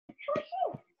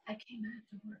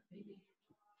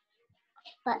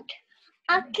But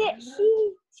I can't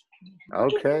see.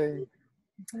 Okay.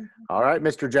 All right,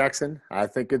 Mr. Jackson, I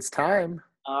think it's time.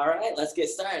 All right, let's get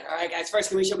started. All right, guys, first,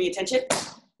 can we show me attention?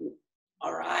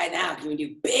 All right, now, can we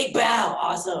do big bow?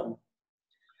 Awesome.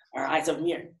 All right, so from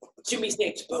here, shoot me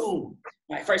sticks, boom.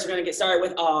 All right, first, we're going to get started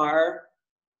with our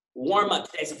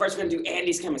warm-up today. So first, we're going to do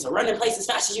Andy's coming. So run in place as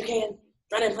fast as you can.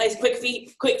 Run in place, quick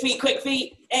feet, quick feet, quick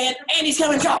feet. And Andy's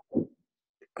coming, drop. All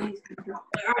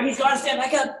right, he's going to stand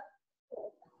back up.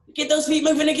 Get those feet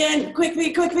moving again. Quick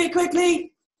feet, quick feet, quick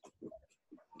feet.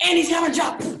 Andy's coming,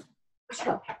 drop.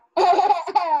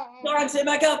 All right, stand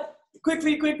back up. Quick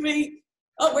feet, quick feet.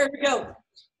 Oh, where'd we go?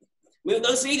 Move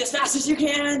those feet as fast as you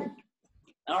can.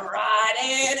 All right,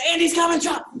 and Andy's coming,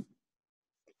 drop. All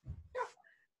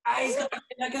right, he's going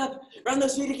back up. Run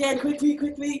those feet again. Quick feet,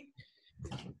 quick feet.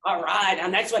 All right, now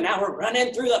next one. Now we're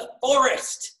running through the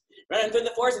forest. Running through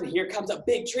the forest, and here comes a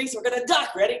big tree, so we're going to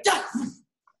duck. Ready? Duck.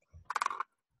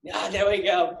 Yeah, there we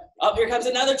go. Up here comes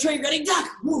another tree. Ready? Duck.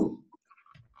 Woo.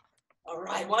 All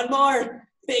right, one more.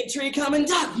 Big tree coming.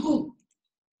 Duck. Woo.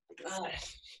 All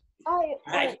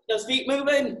right, those feet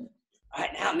moving. All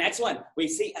right, now next one. We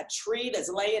see a tree that's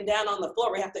laying down on the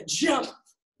floor. We have to jump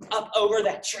up over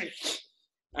that tree.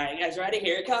 All right, you guys ready?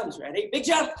 Here it comes. Ready? Big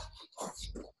jump.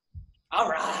 All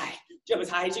right, jump as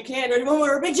high as you can. Ready? One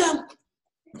more. Big jump.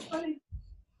 All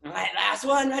right, last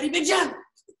one. Ready? Big jump.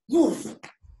 Woof.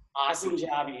 Awesome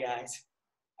job, you guys.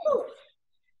 Woo. All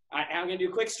right, now I'm going to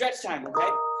do a quick stretch time, okay?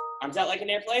 Arms out like an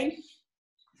airplane.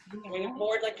 Swing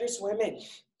forward like you're swimming.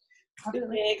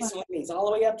 Big swimmies all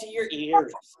the way up to your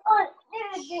ears.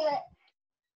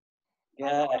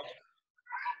 Good.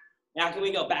 Now can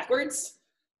we go backwards?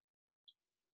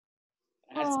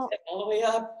 That's it, all the way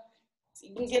up. So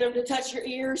you can get them to touch your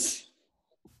ears.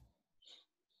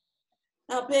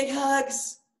 Now big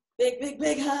hugs. Big, big,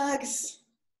 big hugs.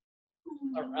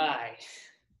 All right.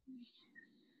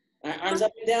 All right, arms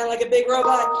up and down like a big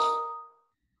robot.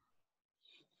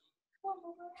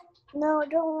 No, I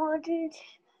don't want to.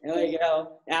 There we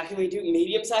go. Now can we do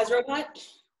medium-sized robot?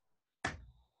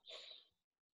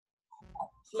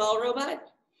 Small robot?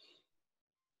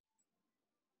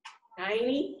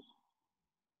 Tiny?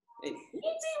 Weensy,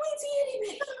 itty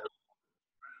bitty.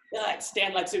 Good,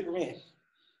 stand like Superman.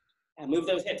 Now move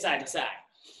those hips side to side.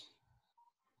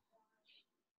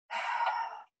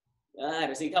 Good,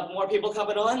 I see a couple more people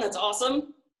coming on. That's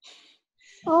awesome.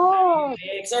 Oh.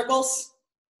 Big circles.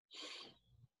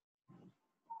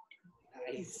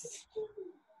 Nice.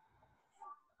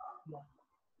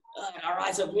 All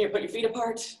right, so from here, put your feet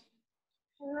apart.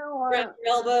 No. Grab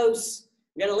your elbows.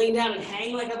 You're gonna lean down and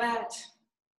hang like a bat.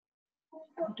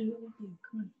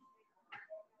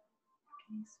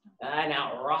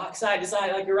 Now rock side to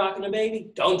side like you're rocking a baby.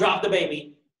 Don't drop the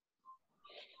baby.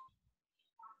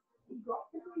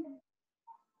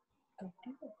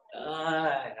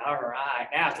 All right,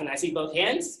 now can I see both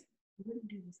hands?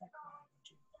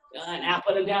 Now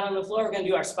put them down on the floor. We're gonna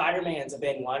do our Spider-Mans a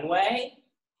bit one way,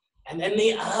 and then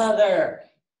the other.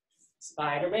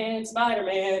 Spider-Man,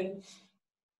 Spider-Man.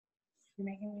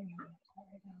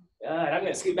 Good, I'm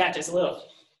gonna scoot back just a little.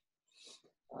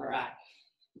 All right.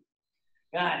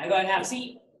 Good, now go ahead and have a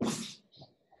seat.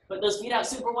 Put those feet out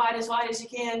super wide as you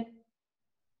can.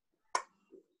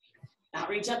 Now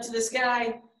reach up to the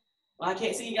sky. Well, I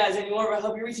can't see you guys anymore, but I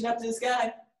hope you're reaching up to the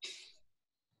sky.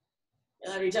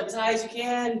 Reach up as high as you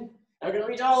can. Now we're gonna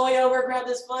reach all the way over, grab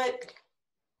this foot.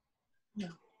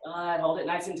 Hold it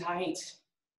nice and tight.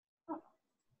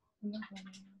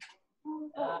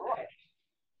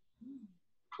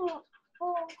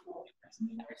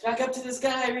 Back up to the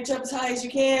sky, reach up as high as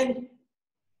you can.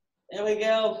 There we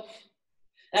go.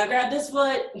 Now grab this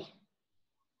foot.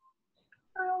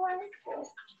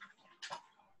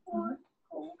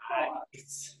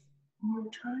 Nice.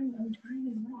 Put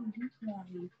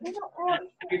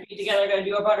your feet together, we're gonna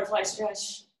do a butterfly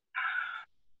stretch.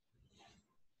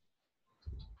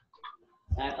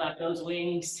 Clap those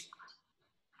wings.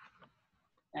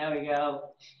 There we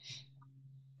go.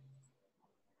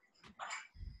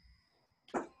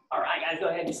 All right, guys, go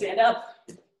ahead and stand up.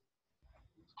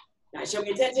 Now show me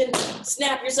attention.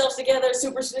 Snap yourselves together.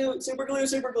 Super glue,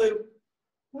 super glue.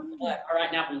 All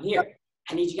right, now from here,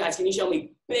 I need you guys, can you show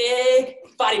me big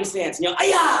fighting stance? And you'll,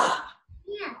 ah-yah!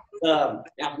 Yeah.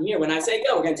 Now from here, when I say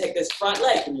go, we're gonna take this front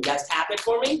leg. Can you guys tap it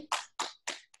for me?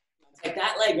 Take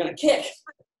that leg, we're gonna kick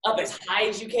up as high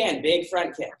as you can. Big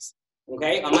front kicks.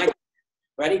 Okay, on my,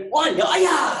 ready? One, go,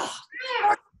 ah-yah!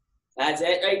 That's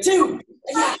it, right? Two,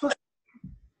 ah-yah! All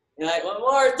right, one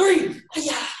more, three,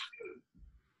 ah-yah!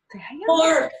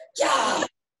 Four, yeah!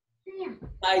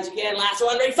 High as you can, last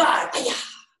one, ready? Five, ah-yah!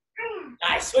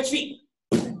 Nice, switch feet.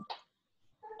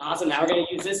 Awesome, now we're gonna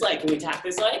use this leg. Can we tap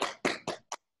this leg?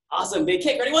 Awesome, big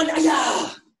kick, ready, 1, yeah.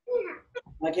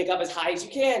 Now kick up as high as you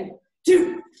can.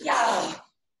 2, yeah.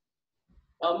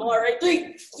 One more, right,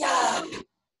 3, yeah.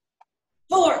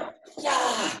 4,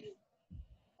 yeah.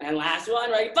 And last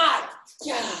one, right, 5,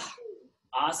 yeah.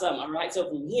 Awesome, all right, so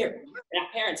from here, now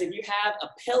parents, if you have a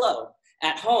pillow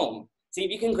at home, see if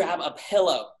you can grab a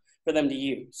pillow for them to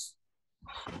use.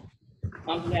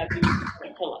 Mom can have to use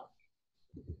a pillow.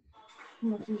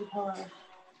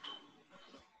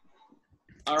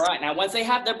 All right, now once they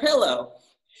have their pillow,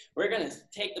 we're gonna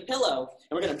take the pillow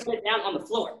and we're gonna put it down on the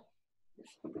floor.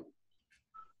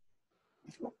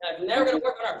 Now we're gonna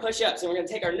work on our push-ups, and we're gonna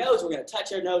take our nose, we're gonna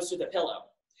touch our nose to the pillow.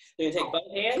 So you're gonna take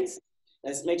both hands.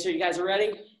 Let's make sure you guys are ready.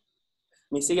 Let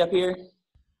me see up here.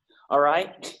 All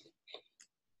right.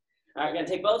 All right, we're gonna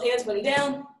take both hands, put them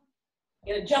down.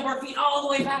 We're gonna jump our feet all the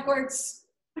way backwards.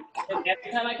 And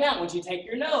every time I count, once you take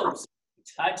your nose,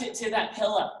 touch it to that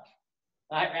pillow.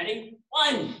 All right, ready?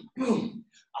 1, boom,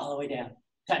 all the way down.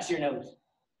 Touch your nose.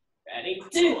 Ready?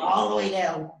 2, all the way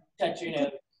down. Touch your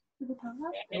nose.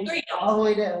 And 3, all the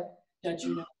way down. Touch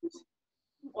your nose.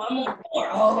 1 more, 4,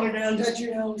 all the way down. Touch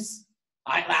your nose.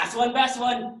 All right, last one, best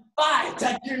one. 5,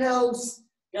 touch your nose.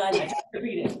 Good, now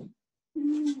repeat it.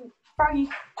 Froggy.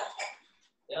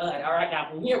 Good, all right, now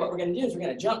from here, what we're gonna do is we're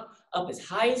gonna jump up as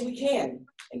high as we can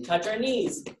and touch our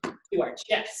knees to our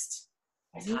chest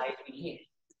as high as we can.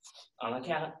 On the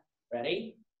count,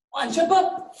 ready? 1, jump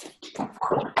up.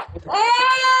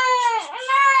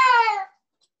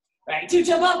 Right, 2,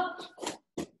 jump up.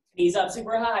 Knees up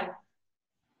super high.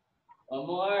 1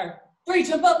 more. 3,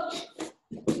 jump up.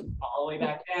 All the way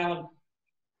back down.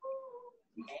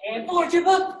 And 4, jump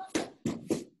up.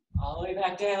 All the way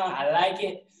back down. I like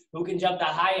it. Who can jump the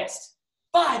highest?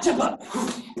 5, jump up.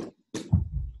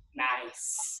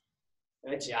 Nice.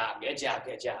 Good job, good job,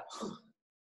 good job. All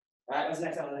right, what's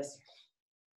next on the list?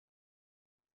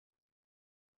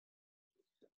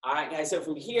 All right, guys, so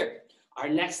from here, our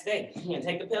next thing, I'm gonna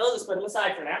take the pillows, let's put them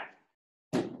aside for now.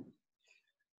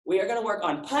 We are gonna work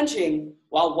on punching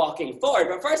while walking forward,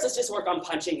 but first let's just work on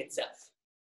punching itself.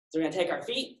 So we're gonna take our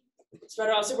feet, spread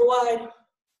it out super wide.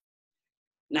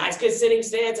 Nice, good sitting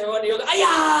stance, everyone do,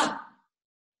 ah-ya!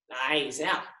 Nice,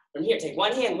 now, from here, take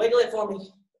one hand, wiggle it for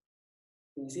me.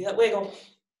 You see that wiggle?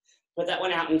 Put that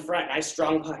one out in front, nice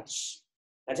strong punch.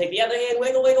 Now take the other hand,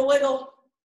 wiggle, wiggle, wiggle.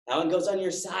 That one goes on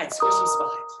your side, squishy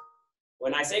spot.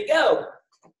 When I say go,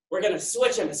 we're gonna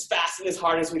switch them as fast and as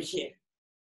hard as we can.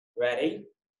 Ready?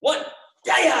 1,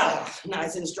 yeah,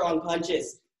 nice and strong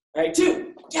punches. All right,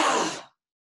 2, yeah,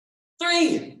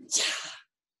 3, yeah,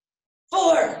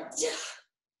 4, yeah,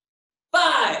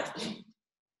 5.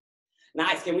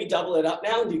 Nice, can we double it up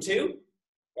now and do 2?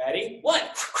 Ready? 1,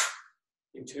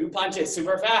 do 2 punches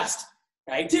super fast.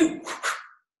 Right, 2.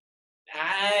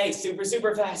 Nice, super,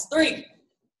 super fast. 3.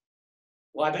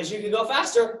 Well, I bet you could go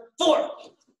faster. 4.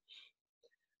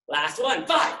 Last one,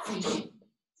 5.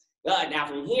 Good, now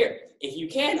from here, if you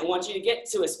can, I want you to get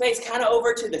to a space kind of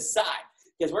over to the side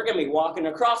because we're gonna be walking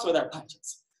across with our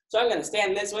punches. So I'm gonna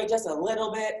stand this way just a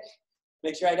little bit.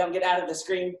 Make sure I don't get out of the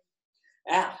screen.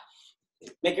 Now,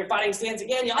 make your fighting stance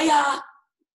again. Yeah.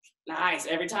 Nice,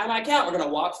 every time I count, we're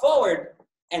gonna walk forward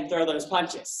and throw those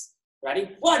punches.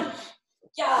 Ready? 1,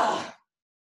 yeah.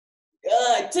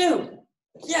 Good, 2,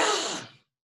 yeah.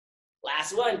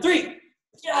 Last one, 3,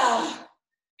 yeah.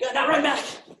 Good, now run back.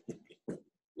 You're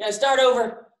gonna start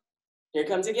over. Here it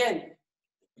comes again.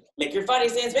 Make your fighting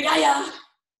stance big, yeah.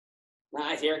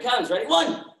 Nice, here it comes, ready?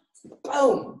 1,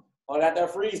 boom. Hold out there,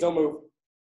 freeze, don't move.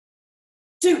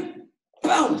 2,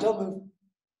 boom, don't move.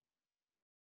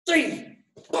 3,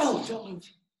 boom, don't move.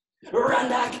 Run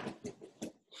back.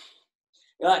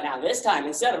 Good, now this time,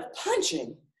 instead of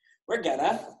punching, we're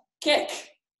gonna kick.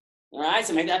 All right,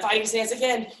 so make that fighting stance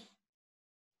again.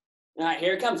 All right,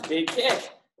 here it comes, big kick.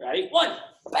 Ready? 1,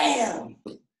 bam.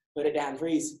 Put it down,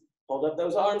 freeze. Hold up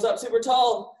those arms up super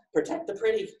tall. Protect the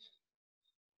pretty.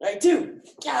 Right, 2,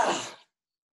 yeah.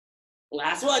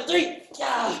 Last one, 3,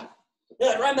 yeah.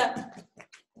 Good, run back.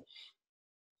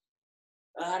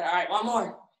 All right, one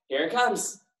more. Here it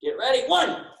comes. Get ready.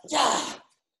 1, yeah.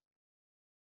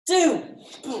 2,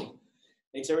 boom.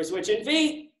 Make sure we're switching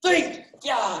feet. 3,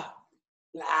 yeah.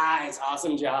 Nice,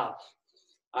 awesome job.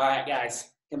 All right,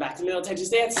 guys, come back to middle tension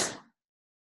stance.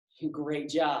 Great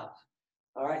job.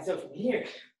 All right, so from here,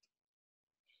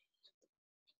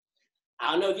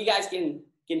 I don't know if you guys can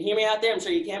hear me out there. I'm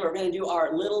sure you can, but we're gonna do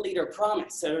our little leader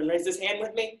promise. So everyone raise this hand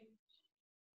with me.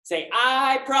 Say,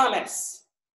 I promise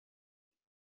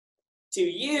to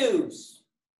use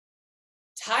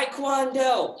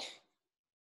Taekwondo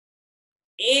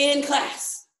in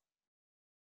class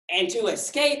and to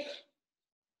escape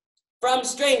from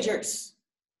strangers.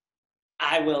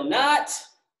 I will not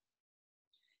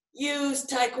use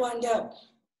Taekwondo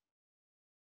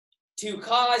to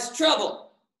cause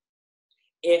trouble.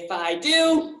 If I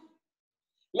do,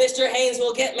 Mr. Haynes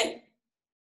will get me,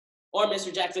 or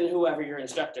Mr. Jackson, whoever your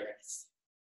instructor is.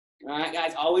 All right,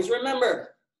 guys, always remember,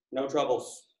 no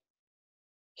troubles.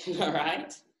 All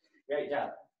right, great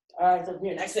job. All right, so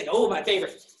here, next thing, oh, my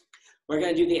favorite. We're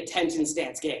gonna do the attention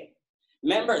stance game.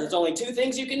 Remember, there's only two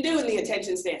things you can do in the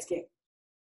attention stance game.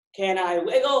 Can I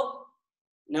wiggle?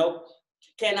 Nope.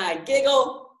 Can I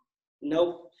giggle?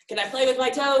 Nope. Can I play with my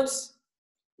toes?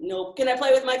 Nope. Can I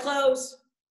play with my clothes?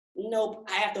 Nope.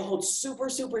 I have to hold super,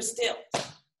 super still,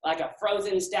 like a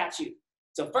frozen statue.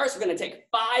 So first, we're gonna take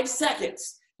 5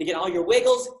 seconds to get all your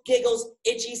wiggles, giggles,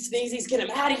 itchy, sneezies, get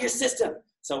them out of your system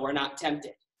so we're not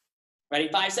tempted. Ready?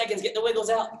 5 seconds, get the wiggles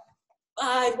out.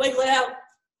 5, wiggle it out.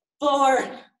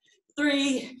 4,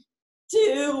 3,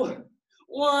 2,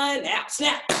 1, now,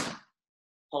 snap.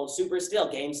 Hold super still,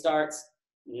 game starts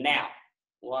now.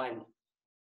 1,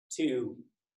 2,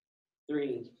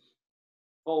 3,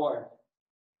 4,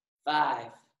 5,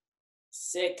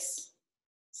 6,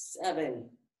 7,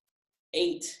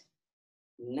 8,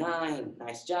 9,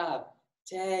 nice job.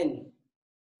 10,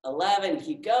 11,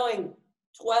 keep going.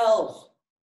 12,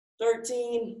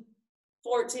 13,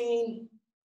 14,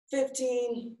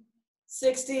 15,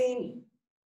 16,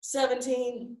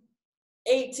 17,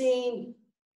 18,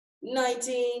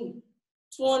 19,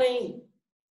 20,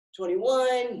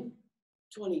 21,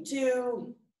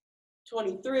 22,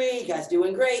 23, you guys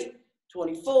doing great.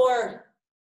 24,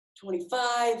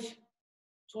 25,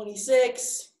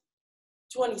 26,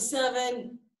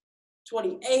 27,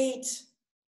 28,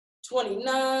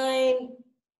 29,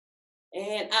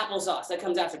 and applesauce. That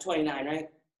comes after 29, right?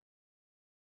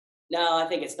 No, I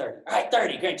think it's 30. All right,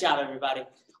 30. Great job, everybody.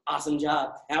 Awesome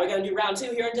job. Now we're going to do round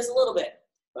 2 here in just a little bit.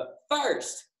 But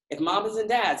first, if moms and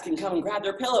dads can come and grab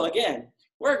their pillow again,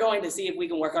 we're going to see if we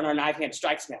can work on our knife hand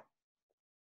strikes now.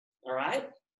 All right?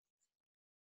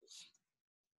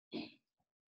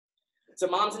 So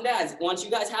moms and dads, once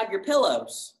you guys have your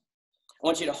pillows, I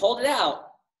want you to hold it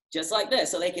out just like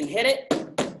this so they can hit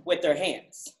it with their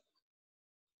hands.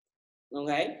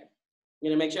 Okay? I'm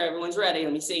gonna make sure everyone's ready.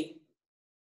 Let me see.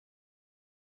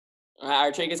 All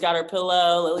right, Artrika's got her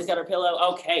pillow, Lily's got her pillow.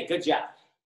 Okay, good job.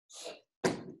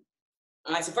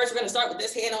 All right, so first we're gonna start with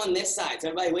this hand on this side. So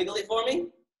everybody wiggle it for me.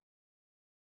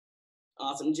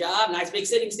 Awesome job. Nice big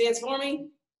sitting stance for me.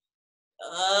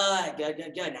 Good,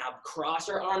 good, good. Now cross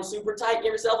your arms super tight.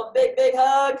 Give yourself a big, big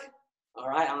hug. All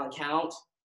right, on the count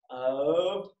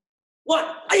of 1.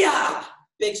 Ayah!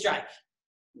 Big strike.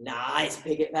 Nice.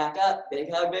 Pick it back up.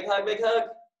 Big hug, big hug, big hug.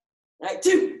 All right,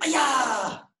 2.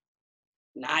 Ayah!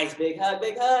 Nice. Big hug,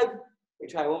 big hug. We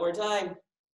try one more time.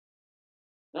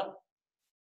 No.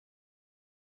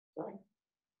 Sorry.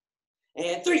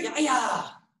 And 3. Ayah!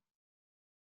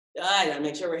 Good. Gotta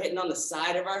make sure we're hitting on the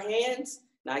side of our hands.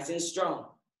 Nice and strong.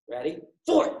 Ready?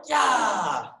 4.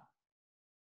 Yeah!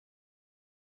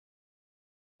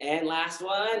 And last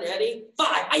one. Ready?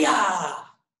 5. Ayah!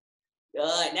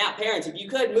 Good. Now, parents, if you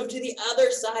could, move to the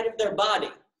other side of their body.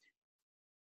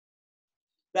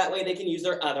 That way they can use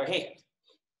their other hand.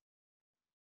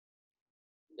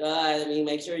 Let me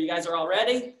make sure you guys are all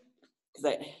ready.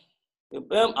 Boom,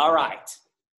 boom. All right.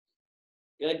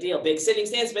 Good deal. Big sitting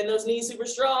stance. Bend those knees super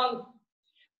strong.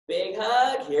 Big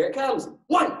hug. Here it comes.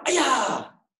 1. Ayah!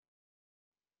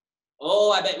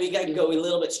 Oh, I bet we can go a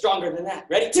little bit stronger than that.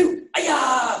 Ready? 2.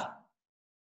 Ayah!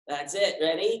 That's it.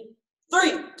 Ready?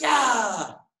 3.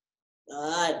 Yeah!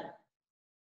 Good.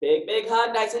 Big, big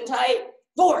hug. Nice and tight.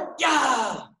 4.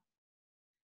 Yeah!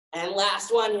 And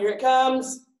last one. Here it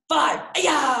comes. 5.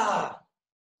 Ayah!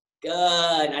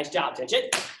 Good. Nice job. Attention.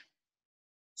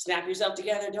 Snap yourself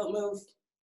together. Don't move.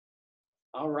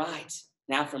 All right.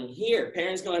 Now from here,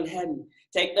 parents, go ahead and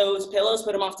take those pillows,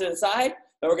 put them off to the side,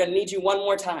 but we're gonna need you one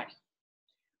more time.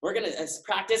 We're gonna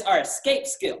practice our escape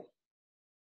skill.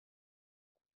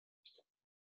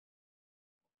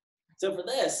 So for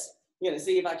this, I'm gonna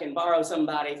see if I can borrow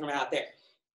somebody from out there.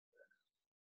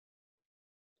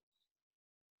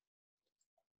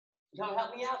 Come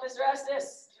help me out, Mr.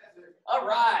 Estes? All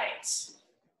right.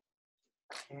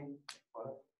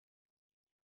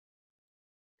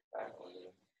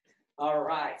 All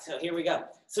right, so here we go.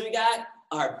 So we got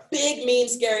our big, mean,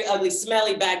 scary, ugly,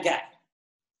 smelly bad guy.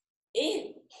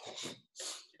 Ew.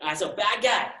 All right, so bad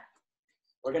guy.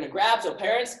 We're gonna grab, so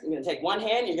parents, you're gonna take one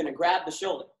hand, you're gonna grab the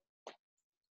shoulder.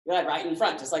 Good, right in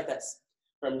front, just like this.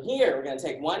 From here, we're gonna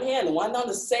take one hand, the one on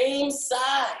the same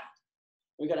side.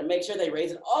 We gotta make sure they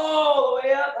raise it all the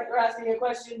way up like they're asking a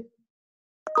question.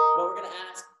 But we're gonna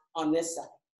ask on this side.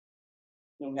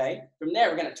 Okay? From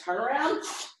there, we're gonna turn around,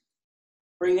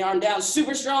 bring the arm down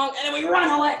super strong, and then we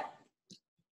run away.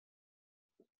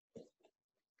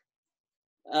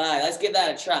 All right, let's give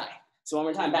that a try. So one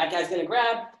more time, bad guy's gonna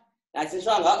grab, nice and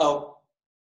strong. Uh-oh,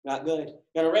 not good.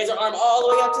 Gonna raise our arm all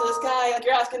the way up to the sky like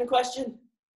you're asking a question.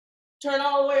 Turn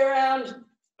all the way around,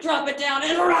 drop it down,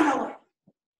 and run away.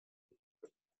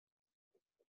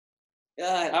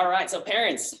 Good, all right, so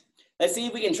parents, let's see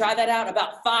if we can try that out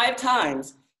about 5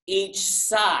 times each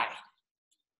side,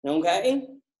 okay?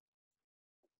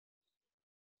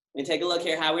 Let me take a look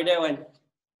here, how we're doing.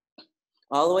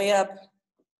 All the way up.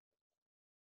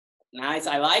 Nice,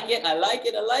 I like it, I like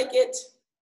it, I like it.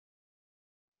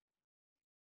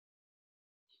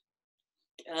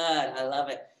 Good, I love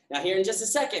it. Now here in just a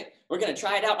second, we're gonna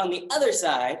try it out on the other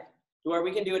side to where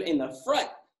we can do it in the front.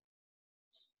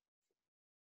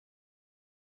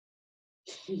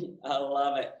 I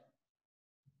love it.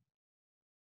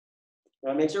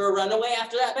 We'll make sure we run away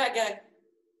after that bad guy.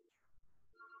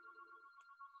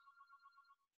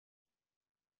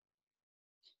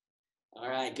 All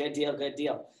right, good deal, good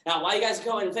deal. Now, while you guys are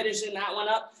going and finishing that one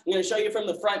up, I'm going to show you from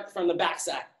the front, from the back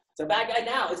side. So bad guy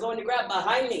now is going to grab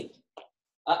behind me.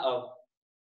 Uh-oh.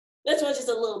 This one's just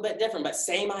a little bit different, but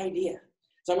same idea.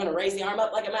 So I'm going to raise the arm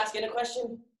up like I'm asking a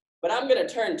question, but I'm going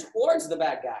to turn towards the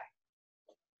bad guy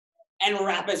and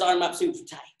wrap his arm up super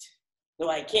tight so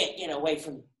I can't get away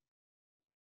from him.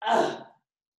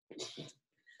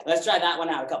 Let's try that one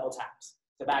out a couple times.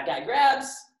 The bad guy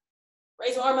grabs,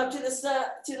 raise arm up to the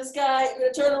sky, I'm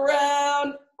gonna turn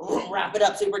around, wrap it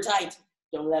up super tight.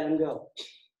 Don't let him go.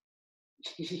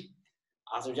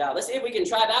 Awesome job. Let's see if we can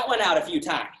try that one out a few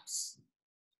times.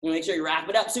 You make sure you wrap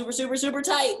it up super, super, super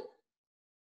tight.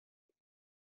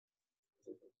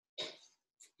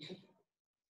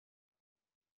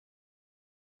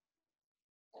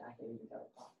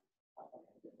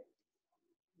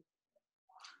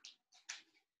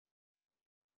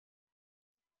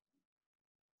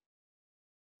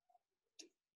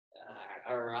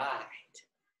 All right.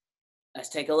 Let's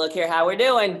take a look here how we're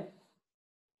doing.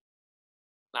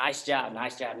 Nice job,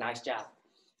 nice job, nice job.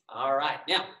 All right,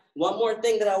 now, one more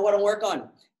thing that I want to work on.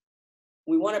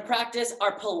 We want to practice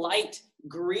our polite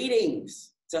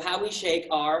greetings. So how we shake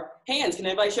our hands. Can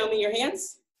anybody show me your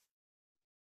hands?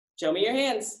 Show me your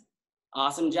hands.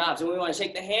 Awesome job. So when we want to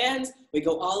shake the hands, we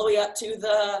go all the way up to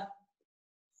the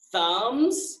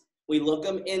thumbs. We look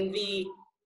them in the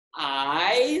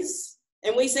eyes.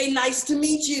 And we say, nice to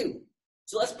meet you.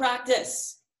 So let's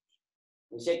practice.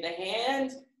 We shake the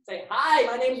hand. Say, hi,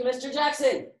 my name is Mr.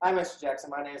 Jackson. Hi, Mr. Jackson.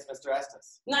 My name is Mr.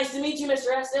 Estes. Nice to meet you, Mr.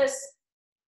 Estes.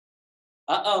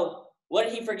 Uh-oh, what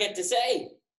did he forget to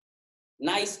say?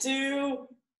 Nice to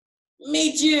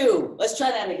meet you. Let's try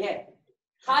that again.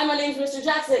 Hi, my name is Mr.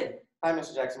 Jackson. Hi,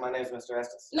 Mr. Jackson. My name is Mr.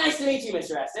 Estes. Nice to meet you,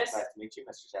 Mr. Estes. Nice to meet you,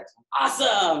 Mr. Jackson.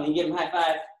 Awesome. You give him a high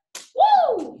five.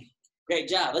 Woo! Great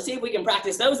job. Let's see if we can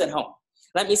practice those at home.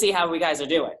 Let me see how we guys are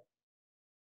doing.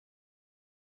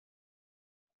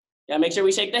 Gotta make sure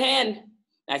we shake the hand.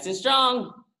 Nice and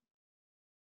strong.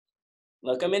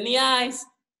 Look them in the eyes.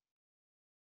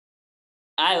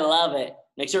 I love it.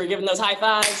 Make sure we're giving those high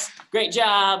fives. Great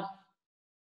job.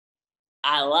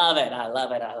 I love it. I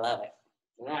love it. I love it.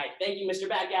 All right. Thank you, Mr.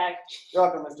 Bad Guy. You're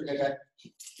welcome, Mr. Good Guy.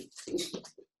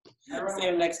 See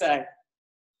him next time.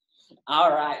 All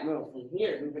right. Move from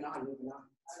here. Moving on. Moving on.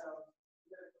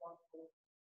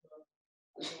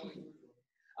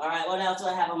 All right, what else do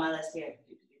I have on my list here?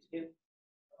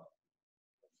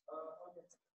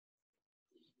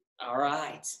 All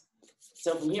right.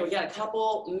 So from here, we got a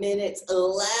couple minutes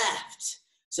left.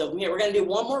 So from here, we're going to do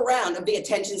one more round of the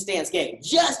attention stance game,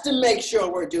 just to make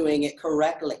sure we're doing it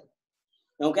correctly.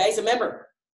 Okay, so remember,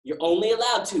 you're only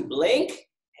allowed to blink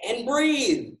and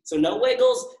breathe. So no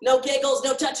wiggles, no giggles,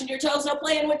 no touching your toes, no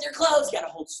playing with your clothes. You got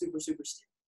to hold super, super still.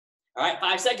 All right,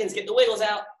 5 seconds, get the wiggles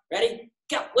out. Ready?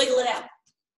 Go, wiggle it out.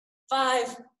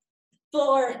 5,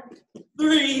 4,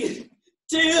 3,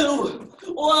 2,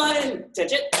 1.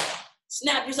 Touch it.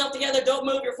 Snap yourself together. Don't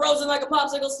move. You're frozen like a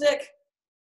popsicle stick.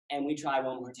 And we try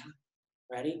one more time.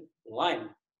 Ready? 1,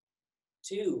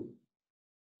 2,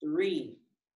 3,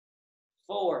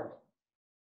 4,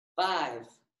 5,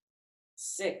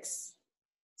 6,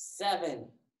 7,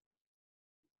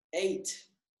 8,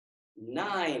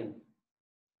 9,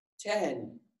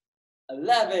 10,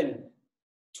 11,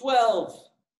 12,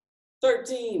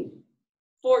 13,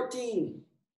 14,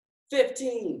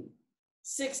 15,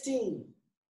 16,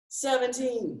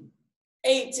 17,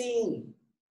 18,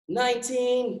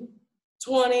 19,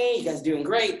 20. You guys are doing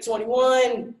great.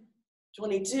 21,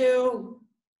 22,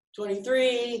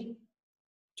 23,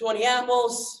 20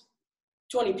 apples,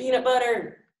 20 peanut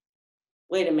butter.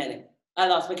 Wait a minute, I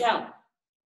lost my count.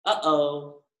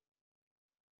 Uh-oh.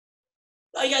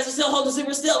 Oh, you guys are still holding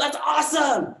super still, that's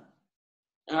awesome.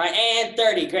 All right, and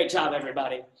 30, great job,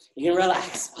 everybody. You can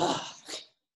relax.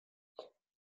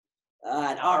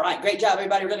 All right, great job,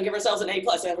 everybody. We're gonna give ourselves an A+.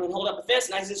 Everyone hold up a fist,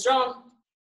 nice and strong.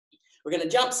 We're gonna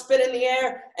jump, spit in the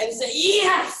air, and say,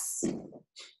 yes!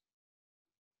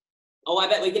 Oh, I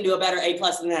bet we can do a better A+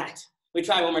 than that. We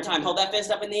try one more time. Hold that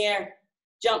fist up in the air,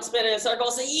 jump, spin in a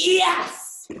circle, say,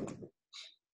 yes!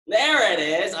 There it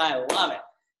is, I love it.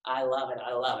 I love it,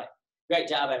 I love it. Great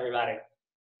job, everybody.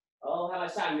 Oh, how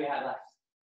much time do we have left?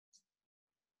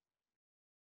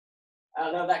 I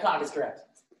don't know if that clock is correct.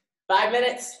 5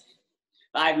 minutes?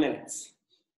 5 minutes.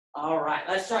 All right,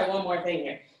 let's try one more thing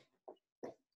here.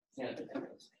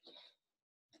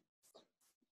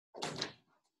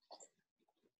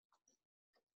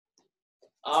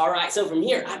 All right, so from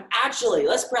here,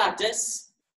 let's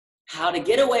practice how to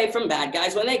get away from bad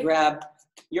guys when they grab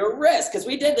your wrist, because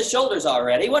we did the shoulders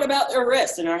already. What about their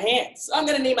wrists and our hands? I'm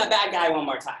gonna need my bad guy one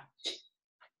more time.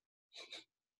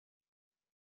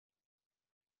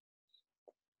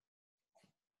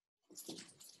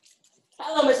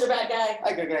 Hello, Mr. Bad Guy.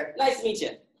 Hi, good guy. Nice to meet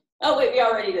you. Oh, wait, we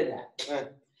already did that. Yeah.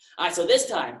 All right, so this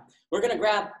time, we're gonna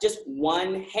grab just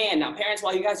one hand. Now, parents,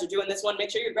 while you guys are doing this one,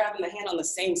 make sure you're grabbing the hand on the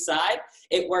same side.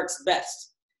 It works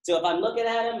best. So if I'm looking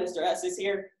at him, Mr. S is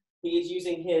here. He is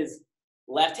using his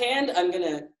left hand. I'm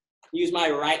gonna use my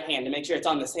right hand to make sure it's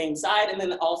on the same side, and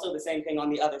then also the same thing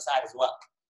on the other side as well,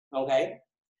 okay?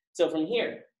 So from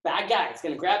here, bad guy is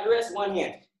gonna grab the wrist, one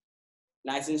hand,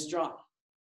 nice and strong.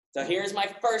 So here's my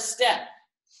first step.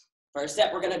 First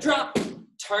step, we're gonna drop,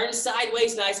 turn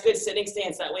sideways, nice, good sitting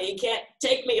stance. That way he can't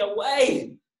take me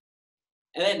away.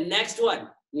 And then next one,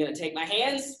 I'm gonna take my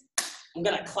hands, I'm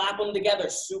gonna clap them together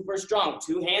super strong.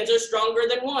 2 hands are stronger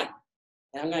than one.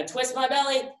 And I'm gonna twist my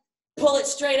belly, pull it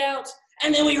straight out,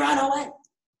 and then we run away.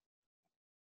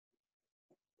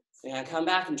 We're gonna come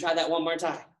back and try that one more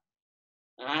time.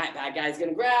 All right, bad guy's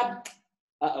gonna grab.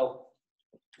 Uh-oh.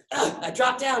 I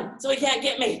drop down so he can't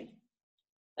get me.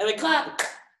 And we clap,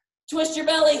 twist your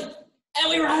belly, and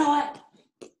we run away.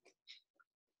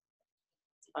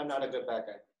 I'm not a good bad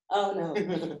guy. Oh no.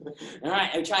 All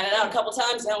right, we tried it out a couple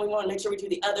times. Now we want to make sure we do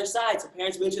the other side. So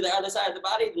parents move to the other side of the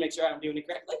body to make sure I'm doing it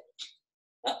correctly.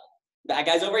 Oh, bad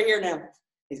guy's over here now.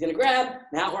 He's gonna grab.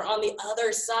 Now we're on the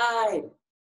other side.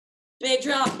 Big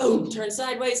drop, boom, turn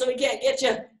sideways so he can't get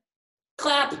you.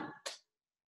 Clap,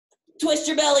 twist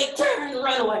your belly, turn,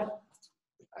 run away.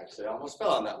 Actually, I almost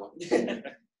fell on that one.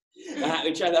 All right,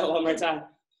 we try that one more time.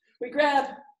 We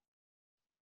grab,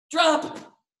 drop,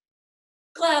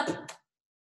 clap,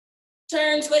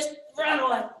 turn, twist, run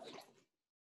away.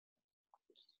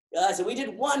 So we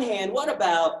did one hand. What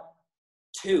about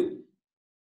 2?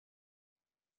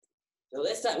 So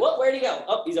this time, whoa, where'd he go?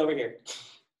 Oh, he's over here.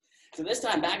 So this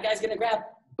time, bad guy's gonna grab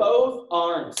both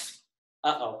arms.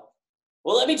 Uh-oh.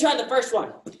 Well, let me try the first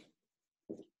one.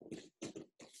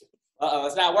 Uh-oh,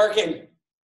 it's not working.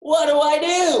 What do I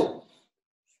do?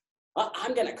 Well,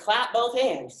 I'm gonna clap both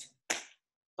hands,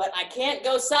 but I can't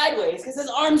go sideways because his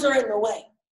arms are in the way.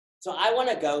 So I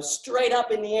wanna go straight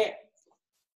up in the air.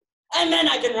 And then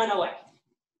I can run away.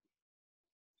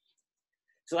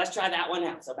 So let's try that one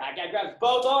out. So bad guy grabs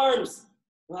both arms.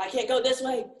 Well, I can't go this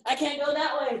way. I can't go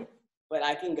that way. But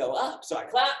I can go up. So I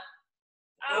clap.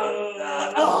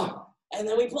 And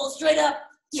then we pull straight up.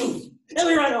 Then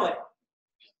we run away.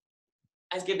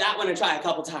 Let's give that one a try a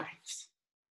couple times.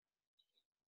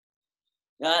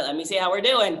 Let me see how we're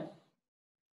doing.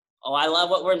 Oh, I love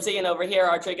what we're seeing over here.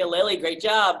 Our Trigger Lily, great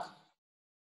job.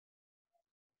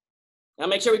 Now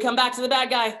make sure we come back to the bad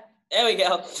guy. There we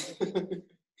go.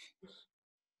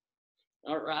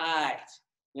 All right.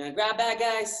 You gonna grab bad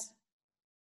guys?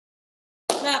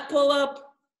 Snap, pull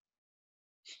up.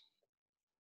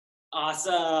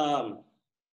 Awesome.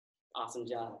 Awesome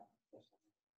job.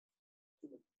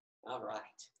 All right.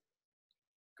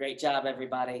 Great job,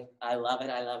 everybody. I love it,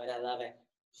 I love it, I love it.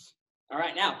 All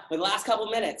right, now, for the last couple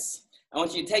minutes, I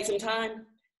want you to take some time,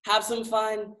 have some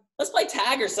fun. Let's play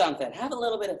tag or something. Have a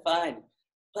little bit of fun.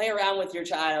 Play around with your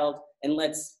child, and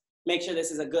let's make sure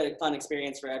this is a good, fun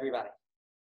experience for everybody.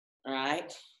 All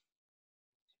right?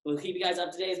 We'll keep you guys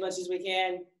up to date as much as we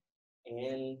can,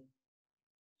 and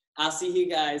I'll see you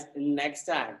guys next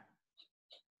time.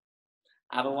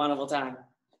 Have a wonderful time.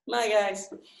 Bye, guys.